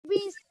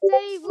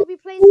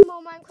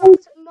more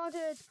Minecraft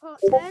modded part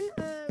 10.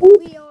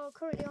 We are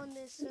currently on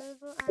this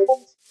server, and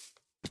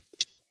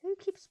who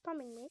keeps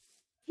spamming me?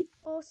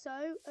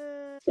 Also,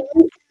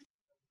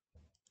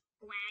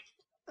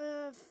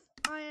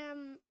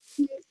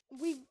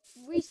 we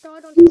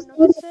restarted onto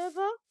another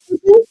server,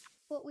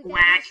 but we gave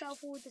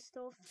ourselves all the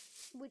stuff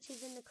which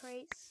is in the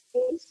crates.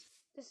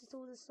 This is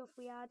all the stuff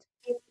we had,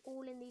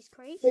 all in these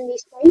crates.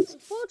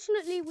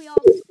 Unfortunately, we are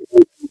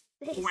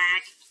this.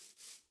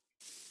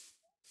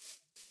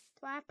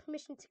 Do I have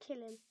permission to kill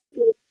him?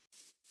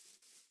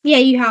 Yeah,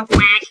 you have.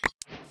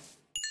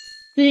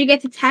 Did you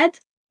get its head?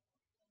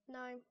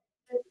 No.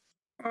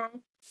 Oh.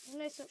 There's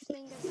no such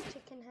thing as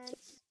chicken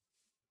heads.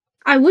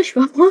 I wish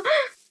for one.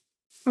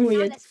 I'm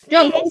weird.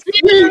 John,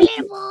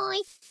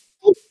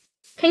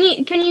 can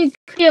you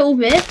clear all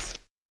this?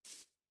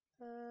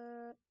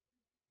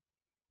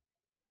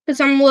 Because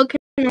I'm working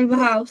on the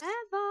house. I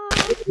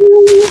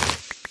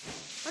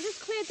just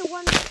cleared the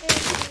one in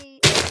the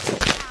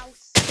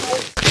house.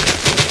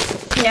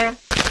 Yeah.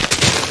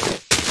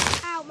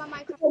 Ow, my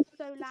Minecraft is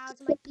so loud,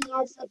 my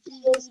ears are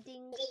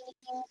bleeding.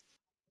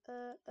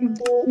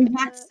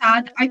 That's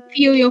sad. I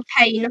feel your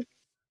pain.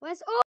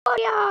 Where's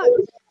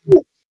audio?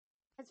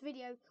 That's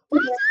video.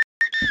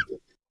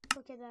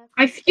 Okay, there.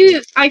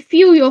 I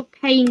feel your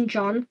pain,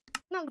 John.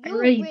 No, you're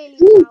really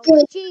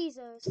loud.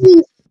 Jesus.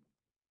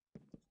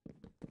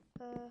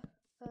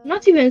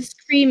 Not even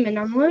screaming.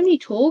 I'm only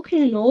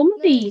talking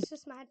normally. No, it's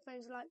just my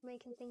headphones like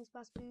making things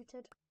bass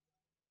booted.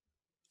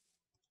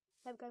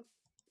 There we go.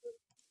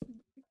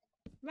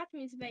 That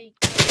means very.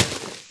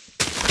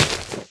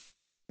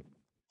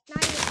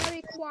 Now you're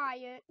very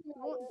quiet.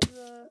 What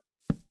the?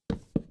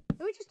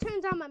 Let me just turn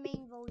down my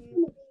main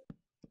volume.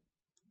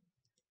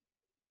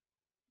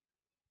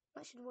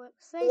 That should work.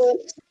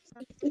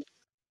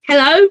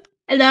 Hello?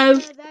 Hello?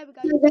 There we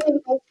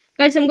go.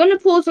 Guys, I'm going to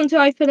pause until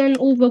I fill in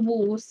all the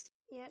walls.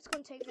 Yeah, it's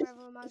going to take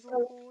forever. I might as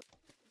well pause.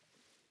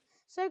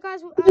 So,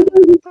 guys, I'm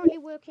currently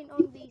working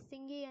on the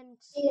thingy and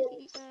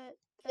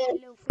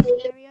little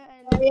fishing area,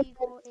 and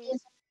Igor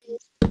is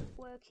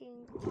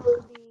working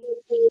on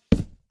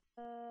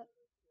the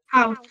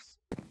house.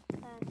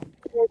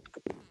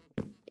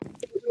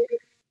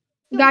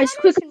 Guys,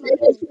 quick.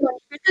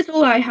 This is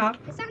all I have.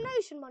 Is that an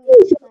ocean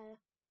monument there?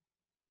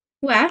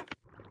 Where?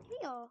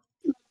 Here.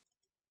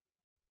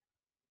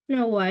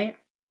 No way.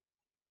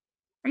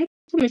 I'm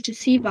coming to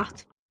see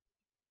that.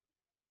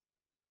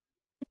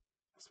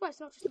 I swear it's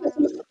not just my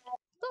house.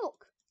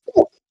 Look.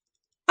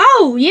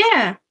 Oh,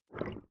 yeah.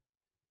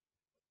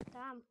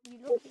 Damn, you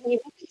lucky.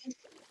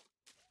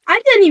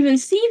 I didn't even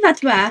see that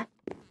there.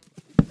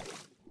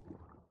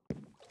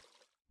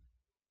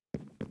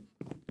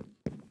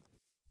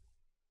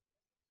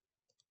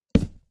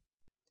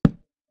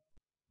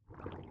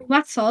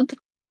 That's odd.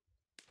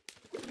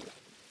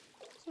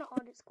 It's not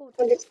odd, it's good.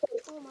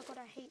 Oh my god,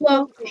 I hate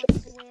Well, you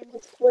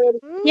can't swim.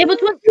 yeah,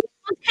 but what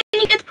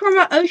can you get from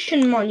an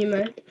ocean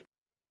monument?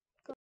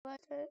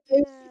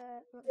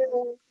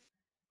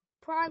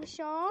 Prime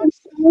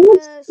shards,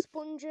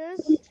 sponges.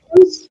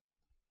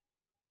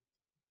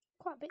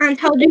 Quite a bit. And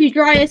how do you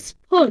dry a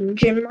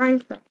sponge in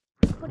Minecraft?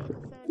 Put it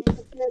in the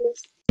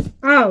furnace.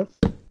 Oh.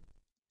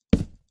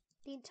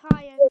 The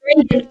entire...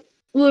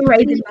 We're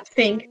raiding that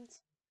thing.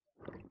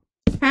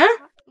 Huh?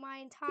 My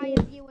entire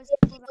viewers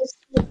for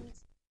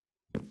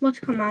that. What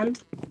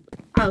command?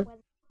 Oh.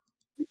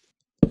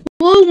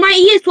 Well, my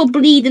ears were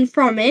bleeding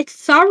from it.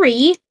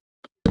 Sorry.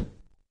 Then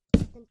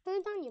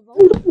turn down your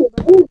volume.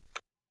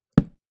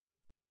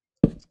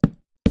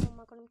 Oh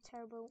my god, I'm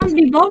terrible. I can't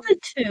be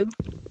bothered to.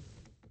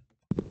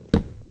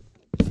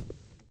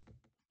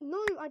 No,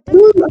 I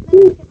don't.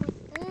 Okay,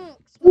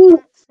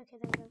 there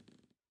we go.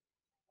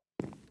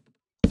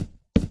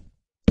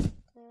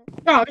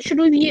 No, should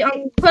we be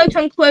quote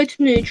unquote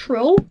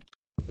neutral?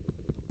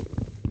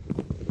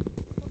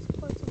 What's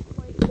quote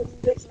unquote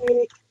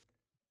neutral?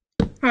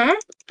 Huh?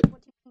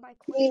 What do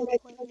you mean by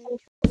quote unquote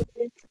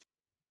neutral?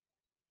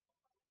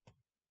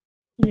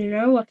 You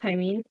know what I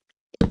mean.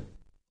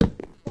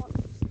 What?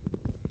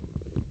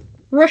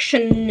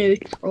 Russian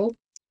neutral.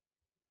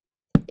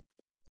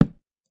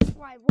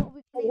 Why? What are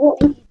we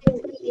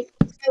going to be?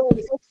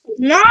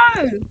 No!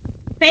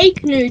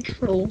 Fake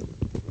neutral.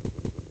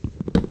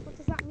 What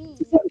does that mean?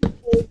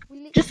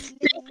 We Just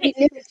live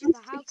next to each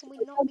other. How can we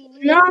not be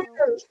neutral? No!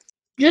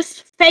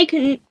 Just fake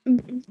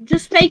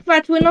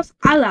that we're not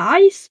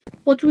allies,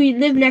 but we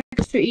live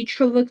next to each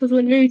other because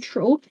we're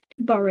neutral.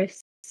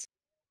 Boris.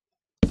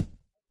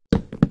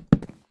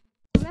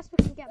 Unless we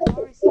can get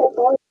Boris here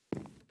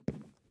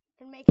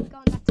and make him go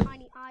on that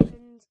tiny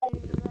island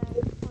over there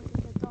under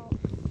the dock.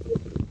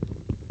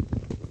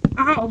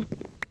 Ow.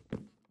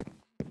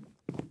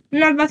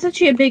 No, that's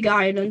actually a big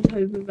island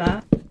over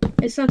there.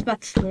 It's not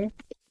that small.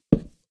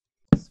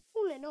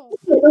 Small enough.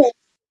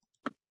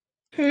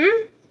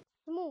 Hmm?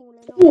 Small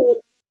enough.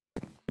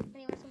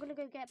 Anyways, I'm gonna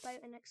go get a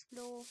boat and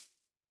explore.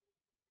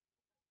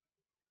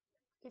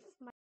 If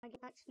my game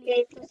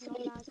actually does not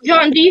lag.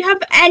 John, do you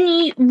have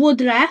any wood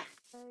left?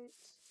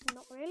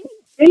 Not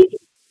really.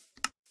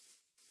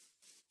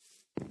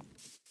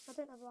 I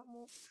don't have that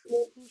much.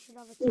 You should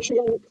have a ton.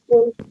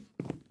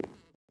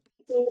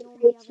 You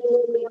normally have a ton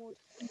more.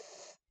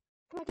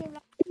 Come on, game.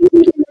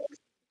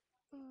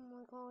 Oh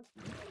my god.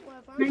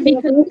 Whatever, I'm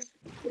just gonna go.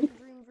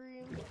 Vroom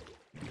vroom.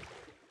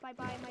 Bye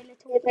bye, my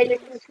little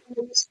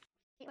friends.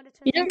 I'm gonna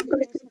turn down my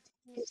video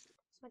settings.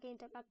 So my game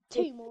don't lag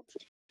too much.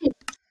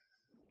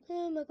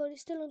 Oh my god,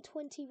 it's still on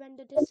 20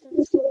 render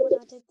distance from when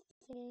I did the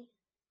thingy.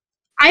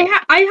 I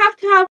have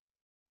to have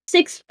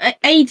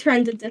 8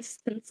 render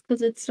distance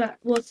because it's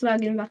was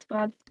lagging that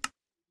bad.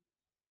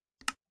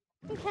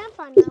 I'm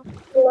campfire now.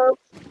 What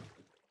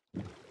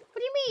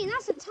do you mean?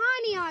 That's a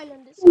tiny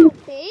island. It's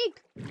not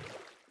big.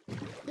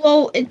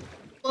 Well, it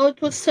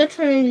was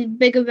certainly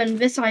bigger than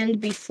this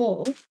island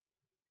before.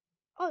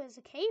 Oh, there's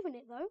a cave in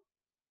it though.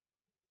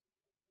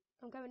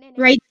 I'm going in it.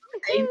 Right.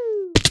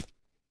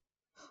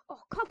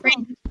 Oh, copper.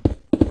 Right.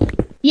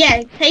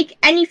 Yeah, take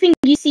anything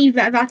you see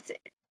that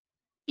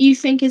you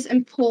think is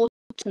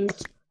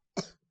important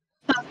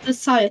for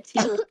society.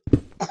 Oh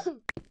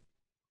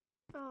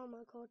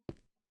my god.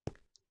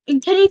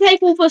 Can you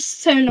take all the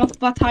stone off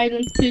that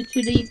island to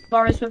these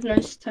bars with no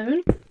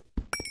stone?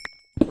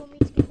 You want me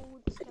to get all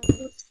the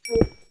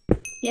stone?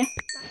 Yeah.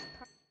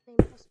 That's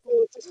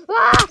impossible.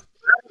 Ah!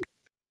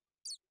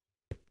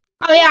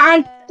 Oh yeah,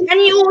 and can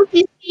you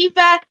also see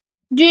that?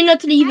 Do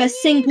not leave a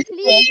single.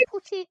 Please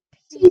put it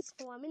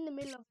peaceful. I'm in the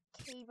middle of a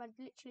cave. I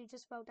literally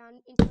just fell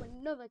down into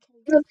another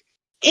cave.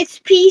 It's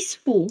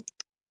peaceful.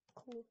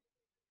 Cool.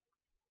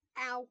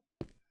 Ow.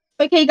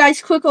 Okay,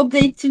 guys, quick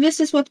update. This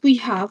is what we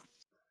have.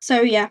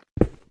 So yeah.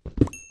 Oh,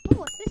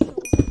 what's this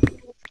all?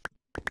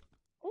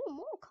 Oh,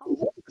 more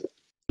coal.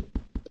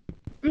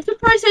 I'm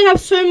surprised I have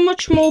so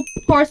much more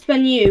parts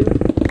than you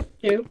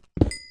do.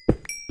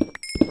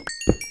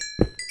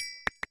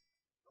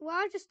 Well,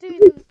 I just do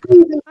them.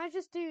 I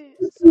just do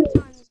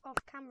sometimes off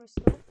camera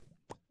stuff.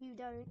 You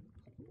don't.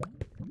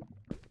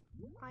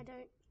 I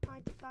don't.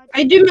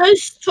 I do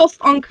most stuff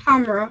on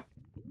camera.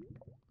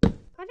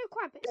 I do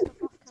quite a bit of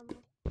stuff off camera.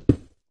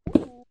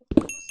 Ooh,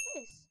 what's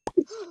this?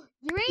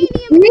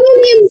 Uranium.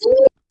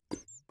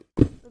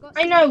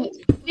 I know.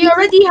 We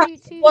already have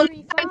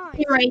 1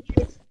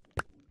 uranium.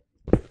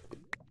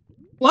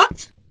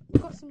 What?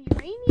 We've got some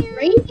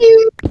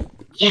uranium.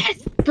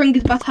 Yes. Bring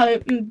it back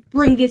home.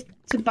 Bring it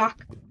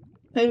back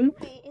home.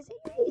 Wait, is it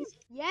uranium?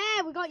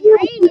 Yeah, we got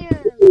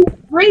uranium.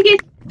 Bring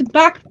it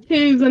back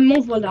to the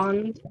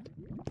motherland.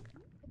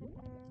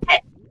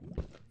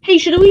 Hey,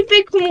 should we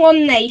become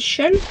one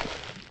nation?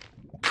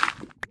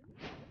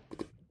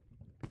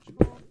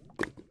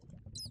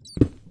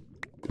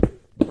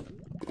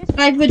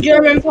 Like the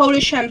German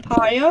Polish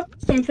Empire?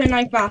 Something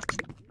like that.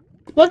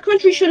 What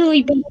country should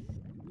we be?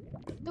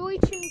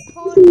 Deutschen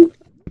Poland.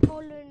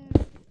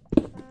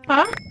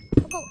 Huh? I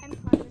forgot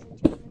empire is in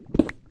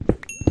German.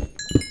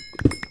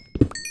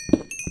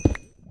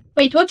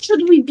 Wait, what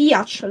should we be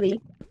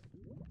actually?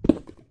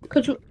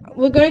 Because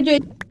we're going to do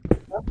it.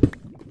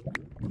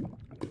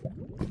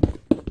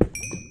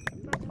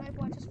 I don't know,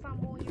 but I just found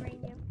more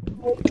uranium.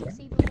 It's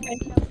even more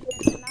stealthy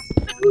than the last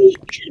one. We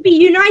should be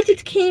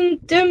United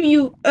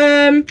Kingdom,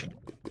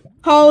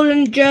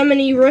 Poland,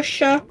 Germany,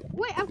 Russia.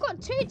 Wait, I've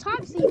got 2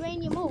 types of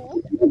uranium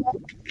ore.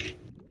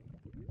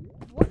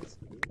 What?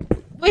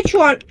 Which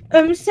one?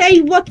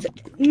 Say what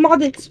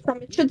mod it's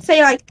from. It should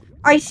say like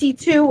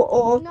IC2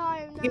 or. No,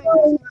 it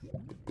doesn't.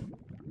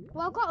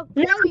 Well, I've got a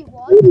glowy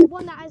one, the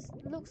one that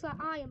looks like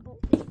iron but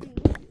is green.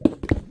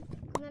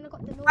 And then I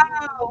got the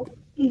normal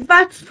one.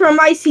 That's from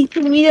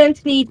IC2. We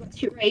don't need that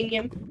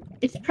uranium.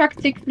 It's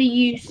practically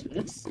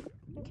useless.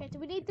 Okay, do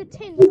we need the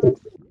tin though?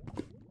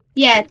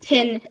 Yeah,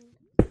 tin.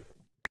 Okay.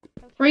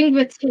 Bring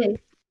the tin.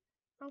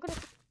 I'm gonna.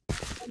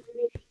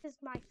 This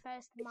is my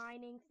first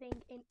mining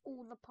thing in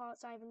all the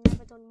parts. I've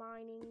never done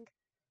mining.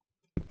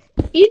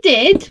 You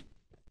did?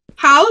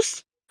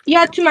 House? You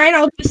had to mine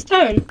out the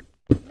stone.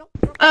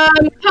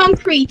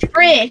 Concrete,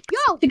 brick.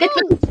 Yo, to get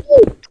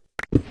gold!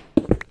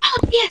 Oh,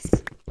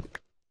 yes!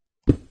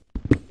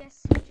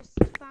 Guess we just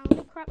found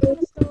a crap ton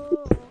of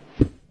stuff.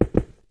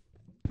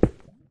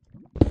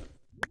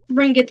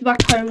 Bring it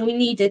back home. We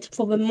need it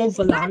for the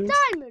motherland.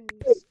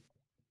 Diamonds!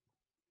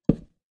 I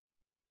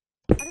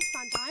just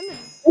found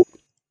diamonds.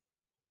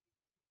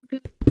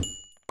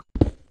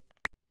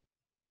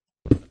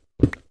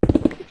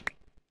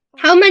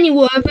 How many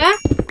were there?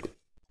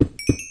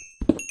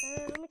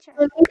 Let me check.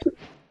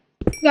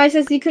 Guys,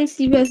 as you can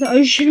see, there's an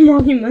ocean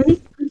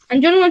monument.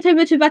 And John went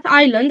over to that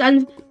island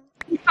and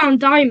he found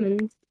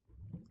diamonds.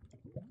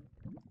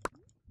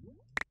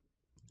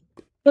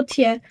 But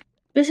yeah,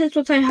 this is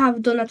what I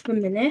have done at the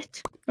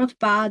minute. Not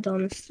bad,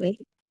 honestly.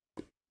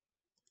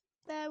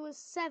 There was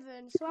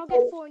 7, so I'll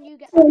get 4 and you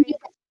get 3.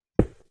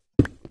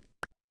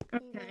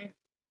 Okay.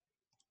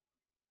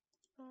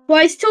 Well,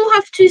 I still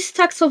have 2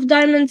 stacks of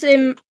diamonds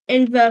in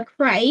the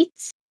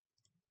crates.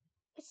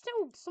 It's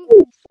still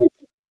something.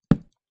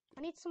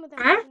 I need some of them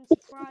wooden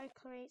supply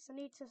crates. I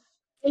need to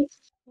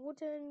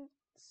wooden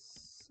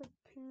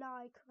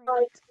supply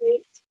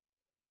crate.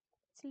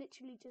 It's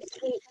literally just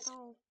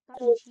oh,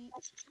 that's cheap.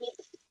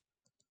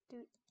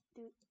 I'm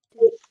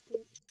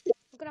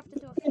gonna have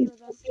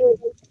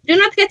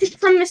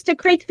from Mr.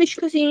 Cratefish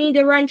because you need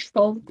a wrench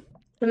for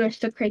the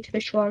Mr.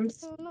 Cratefish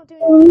ones. I'm not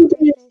doing any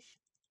crayfish.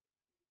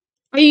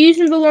 Are you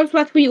using the ones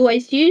that we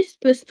always use,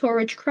 the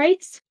storage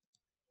crates?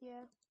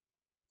 Yeah.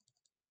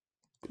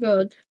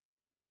 Good.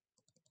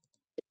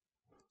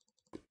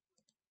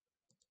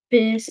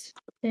 This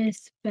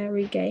is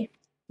very gay.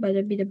 Now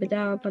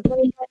Ba-da-be-da-ba-da, I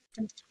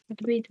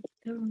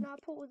ba-da-be-da-ba-da.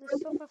 put all the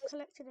stuff I've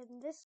collected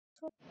in this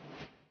one.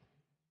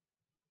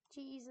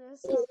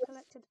 Jesus, I've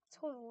collected a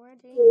ton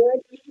already.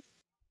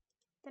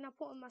 Then I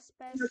put in my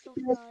spare stuff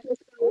like...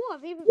 Oh,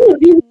 I've even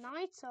found a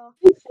niter.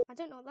 I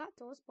don't know what that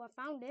does, but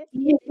I found it.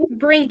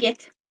 Bring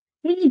it.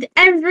 We need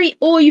every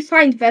ore you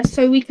find there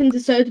so we can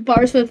desert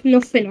bars with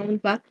nothing on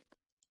there.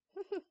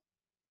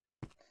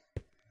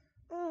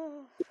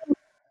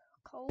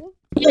 Coal.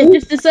 Yeah,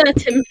 just desert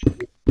him.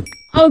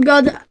 Oh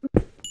god,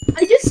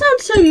 I just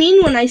sound so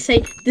mean when I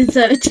say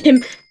desert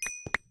him.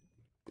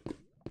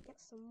 Get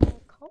some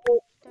more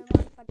coal. Don't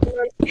mind if I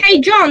do.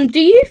 Hey John, do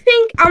you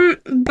think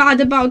I'm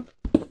bad about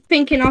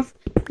thinking of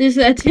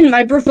deserting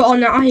my brother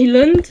on an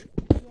island?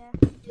 Yeah.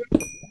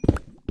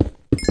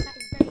 That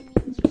is very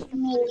mean. You should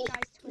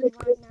apologise to him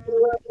right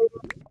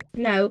now.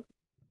 No.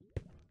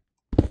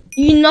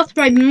 You're not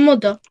my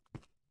mother.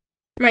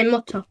 My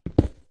mother.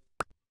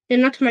 You're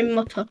not my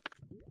mother.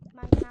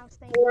 My mouth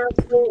saying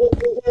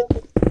that.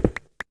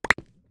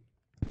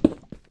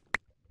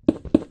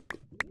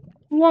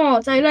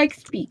 What? I like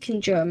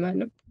speaking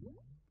German.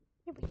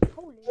 Yeah, but you're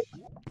Polish.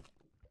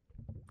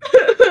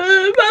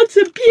 That's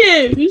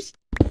abuse.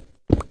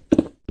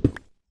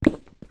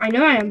 I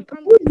know I am.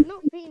 I'm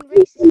not being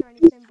racist or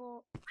anything,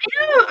 but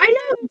I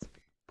know.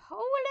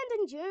 Poland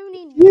and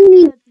Germany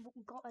never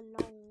got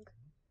along.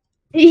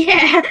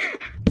 Yeah,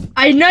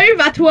 I know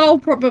that well,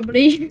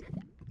 probably.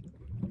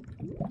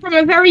 From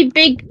a very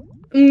big,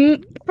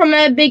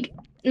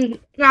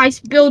 nice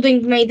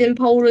building made in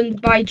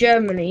Poland by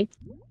Germany.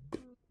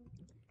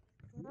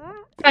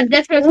 That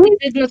definitely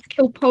did not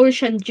kill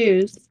Polish and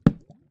Jews.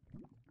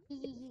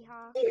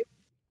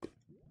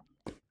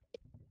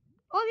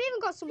 Oh, I've even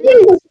got some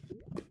leads.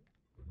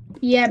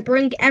 Yeah,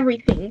 bring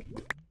everything.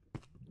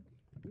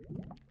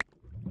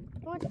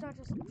 Why did I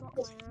just drop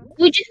my hand?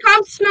 We just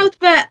can't smelt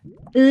the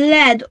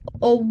lead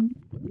or...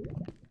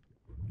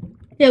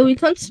 Yeah, we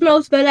can't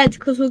smelt the lead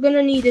because we're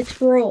gonna need it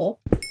raw.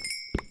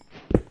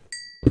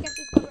 Guess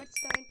it's got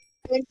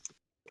redstone.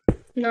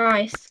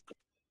 Nice.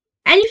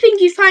 Anything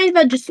you find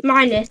that, just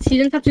mine it.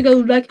 You don't have to go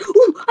like,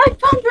 oh, I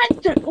found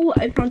redstone. Oh,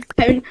 I found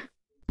stone.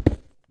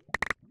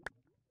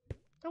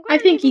 I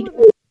think you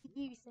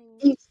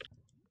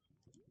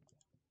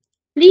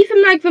leave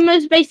him like the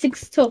most basic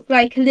stuff,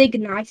 like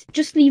lignite.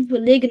 Just leave the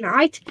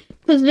lignite,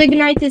 because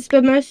lignite is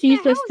the most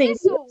useless thing.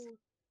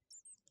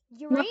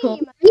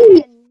 Uranium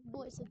again,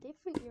 but it's a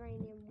different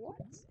uranium.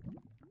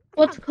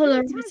 What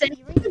colour is it?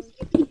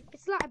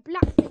 It's like a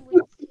black thing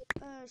with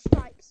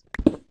stripes.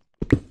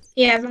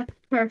 Yeah, that's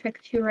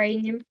perfect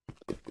uranium.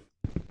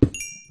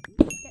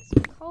 Get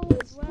some coal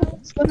as well.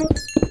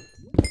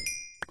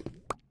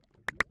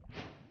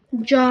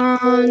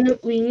 John,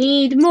 we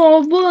need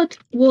more wood.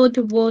 Wood.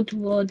 And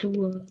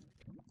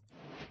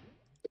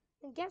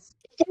guess.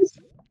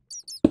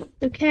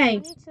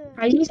 Okay,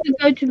 I need to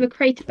go to the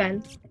crate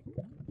vent.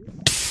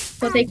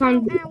 But they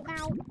can't.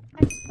 Ow.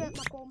 I just burnt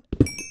my bum.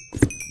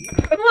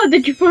 What,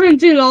 did you fall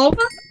into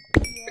lava?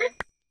 Yeah.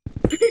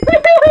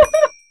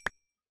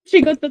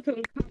 She got the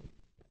tongue.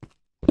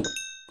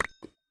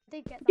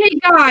 Hey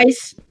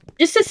guys,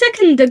 just a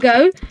second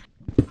ago,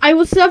 I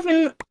was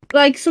having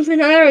like something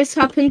hilarious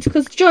happened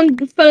because John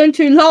fell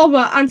into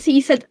lava and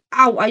he said,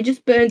 "Ow, I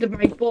just burned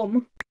my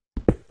bum."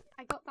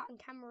 I got that on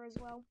camera as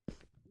well.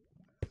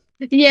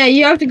 Yeah,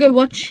 you have to go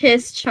watch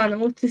his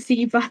channel to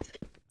see that.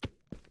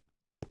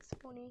 It's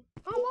funny.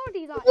 I'm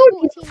already like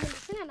 14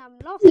 minutes in and I'm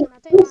lost and I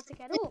don't know how to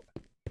get up.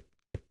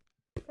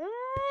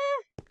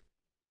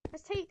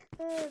 Let's take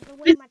the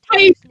way my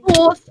time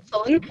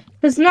son,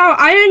 because now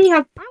I only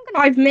have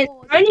 5 minutes.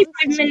 Only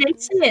 5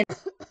 minutes in.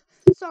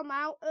 So I'm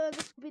out.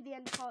 This will be the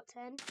end of part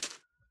 10.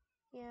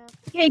 Yeah.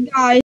 Okay,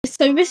 guys.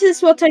 So this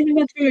is what I did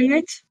in 2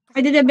 minutes.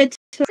 I did a bit.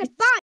 Bye.